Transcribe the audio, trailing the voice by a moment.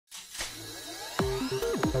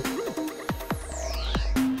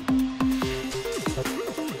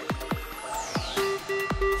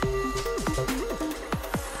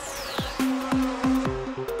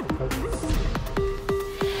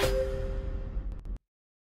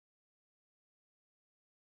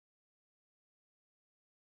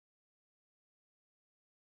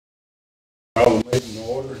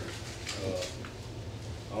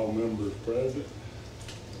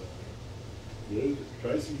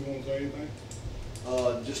you want to say anything?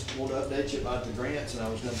 Just want to update you about the grants, and I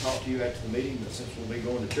was going to talk to you after the meeting, but since we'll be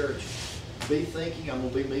going to church, be thinking, I'm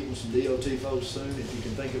going to be meeting with some DOT folks soon. If you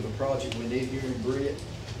can think of a project we need here in Britt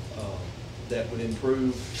that would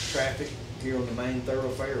improve traffic here on the main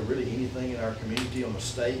thoroughfare, or really anything in our community on a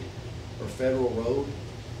state or federal road,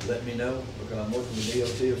 let me know, because I'm working with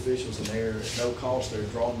DOT officials, and they're at no cost. They're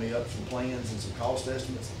drawing me up some plans and some cost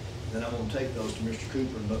estimates. And then I'm going to take those to Mr.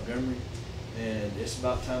 Cooper in Montgomery. And it's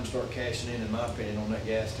about time to start cashing in my opinion, on that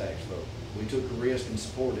gas tax vote. We took a risk and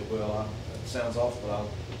supported it. Well, it sounds awful, but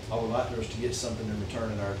I would like us to get something in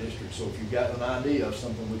return in our district. So if you've got an idea of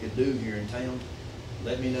something we could do here in town,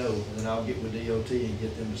 let me know, and then I'll get with DOT and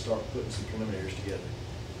get them to start putting some preliminaries together.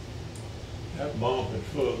 That bump is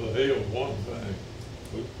full of the hill, one thing.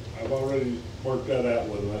 I've already worked that out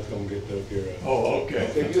with them. That's going to get took care of. Oh, okay.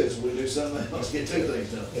 Okay, good. So we'll do something else, get two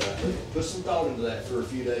things done. Yeah. Put some thought into that for a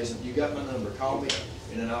few days, and you got my number, call me,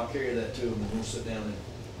 and then I'll carry that to them, and we'll sit down and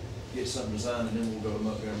get something designed, and then we'll go to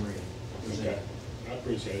Montgomery and present Okay. it. I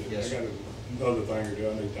appreciate it. Yes, I got another thing or two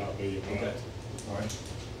I need to talk to you about. Okay, all right.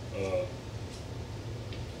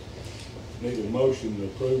 Need a motion to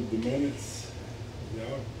approve the minutes.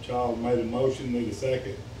 Yeah, Charles made a motion, need a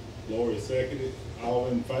second. Lori seconded. All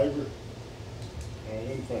in favor? All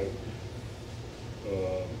in favor.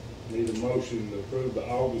 Need a motion to approve the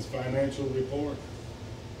August financial report.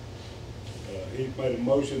 He made a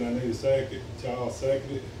motion, I need a second. Charles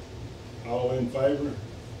seconded. All in favor?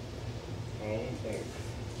 All in favor.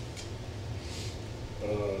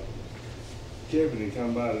 Kevin, he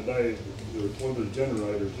come by today, one of the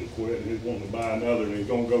generators had quit, and he's wanting to buy another, and he's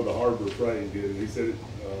gonna go to Harbor Freight and get it. He said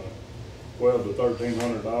 $1,200 to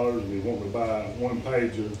 $1,300, and he wanted to buy one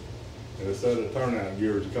pager and a set of turnout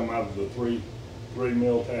gears to come out of the three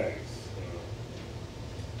mil tags.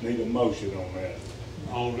 Need a motion on that.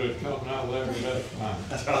 All this coming out of there, that's fine.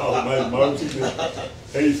 Charles made a motion,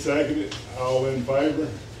 he seconded. All in favor?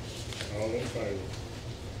 All in favor.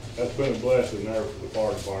 That's been a blessing there for the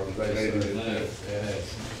fire department. They needed it.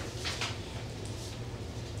 Yes.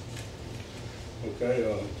 Okay,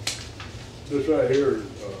 this right here,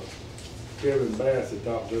 Kevin Bass had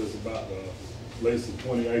talked to us about leasing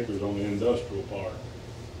 20 acres on the industrial park.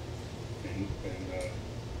 And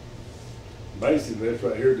basically this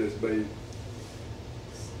right here just be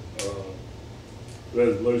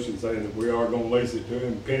resolution saying that we are going to lease it to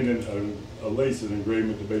him pending a leasing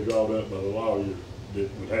agreement to be drawn up by the lawyer that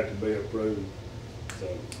would have to be approved. So,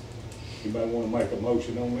 anybody want to make a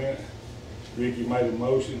motion on that? Ricky made a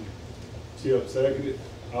motion. Chip seconded.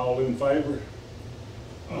 All in favor?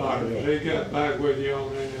 All right, he got back with you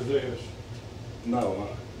on any of this? No,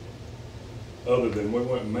 other than we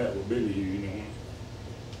went and met with Billy Hugh, you know.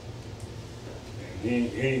 And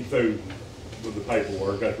he ain't through with the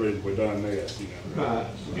paperwork. That's the reason we done this, you know. Right.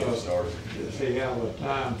 Get started. Does he have a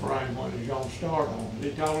time frame when he's gonna start on it?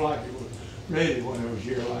 He talked like he was ready when it was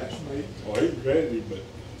here last week. Well, he's ready, but,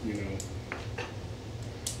 you know,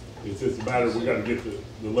 it's just a matter, we gotta get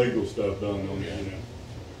the legal stuff done on it, you know.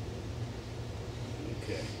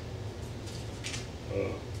 Okay.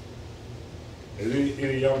 Has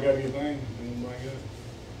any of y'all got anything? Anybody got?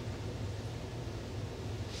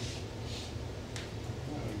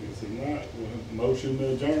 I guess if not, well, motion to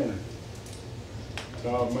adjourn.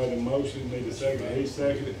 Todd made a motion, need a second, he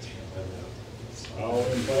seconded. All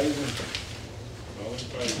in favor? All in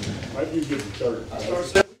favor. Maybe you get the church.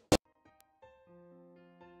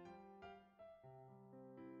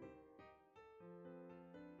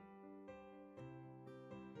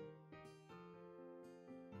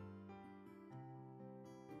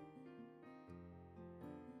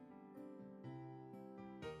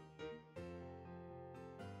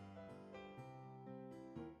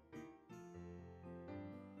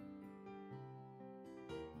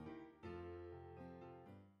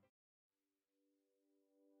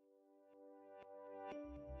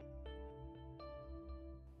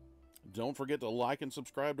 Don't forget to like and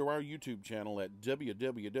subscribe to our YouTube channel at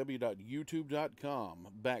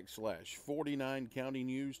www.youtube.com/49 County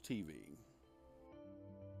News TV.